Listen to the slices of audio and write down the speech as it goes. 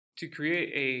To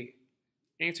create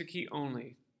a answer key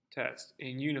only test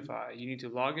in Unify, you need to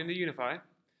log into Unify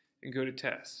and go to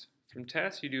tests. From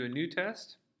tests, you do a new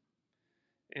test,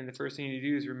 and the first thing you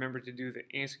do is remember to do the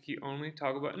answer key only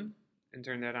toggle button and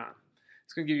turn that on.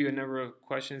 It's going to give you a number of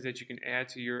questions that you can add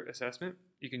to your assessment.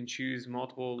 You can choose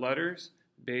multiple letters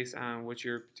based on what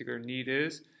your particular need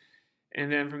is,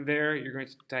 and then from there you're going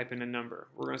to type in a number.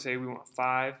 We're going to say we want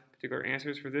 5 particular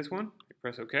answers for this one. You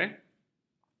press OK,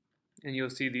 and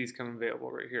you'll see these come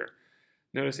available right here.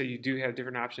 Notice that you do have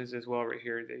different options as well right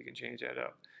here that you can change that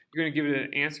up. You're going to give it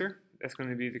an answer. That's going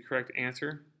to be the correct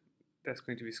answer. That's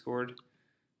going to be scored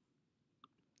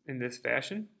in this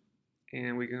fashion.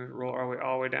 And we can roll our way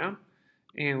all the way down,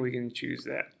 and we can choose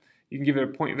that. You can give it a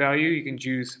point value. You can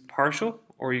choose partial,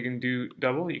 or you can do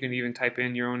double. You can even type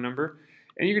in your own number.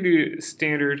 And you can do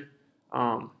standard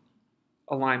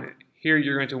alignment. Here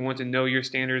you're going to want to know your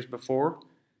standards before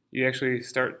you actually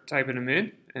start typing them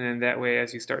in, and then that way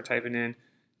as you start typing in,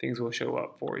 things will show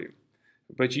up for you.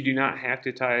 But you do not have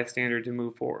to tie a standard to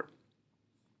move forward.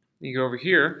 You go over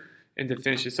here, and to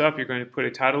finish this up, you're going to put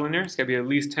a title in there. It's got to be at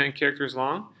least 10 characters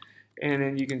long, and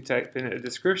then you can type in a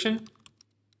description,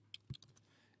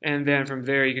 and then from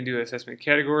there you can do assessment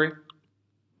category,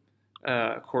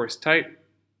 course type.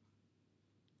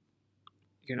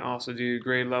 You can also do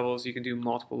grade levels. You can do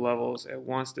multiple levels at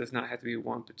once. It does not have to be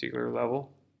one particular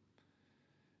level.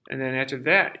 And then after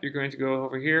that, you're going to go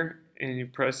over here and you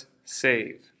press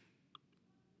save.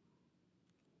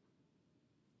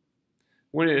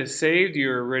 When it is saved,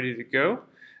 you're ready to go.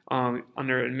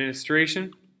 Under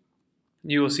administration,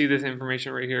 you will see this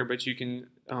information right here, but you can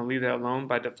leave that alone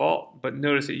by default. But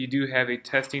notice that you do have a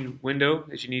testing window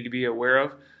that you need to be aware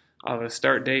of a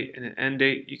start date and an end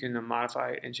date. You can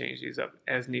modify and change these up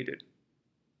as needed.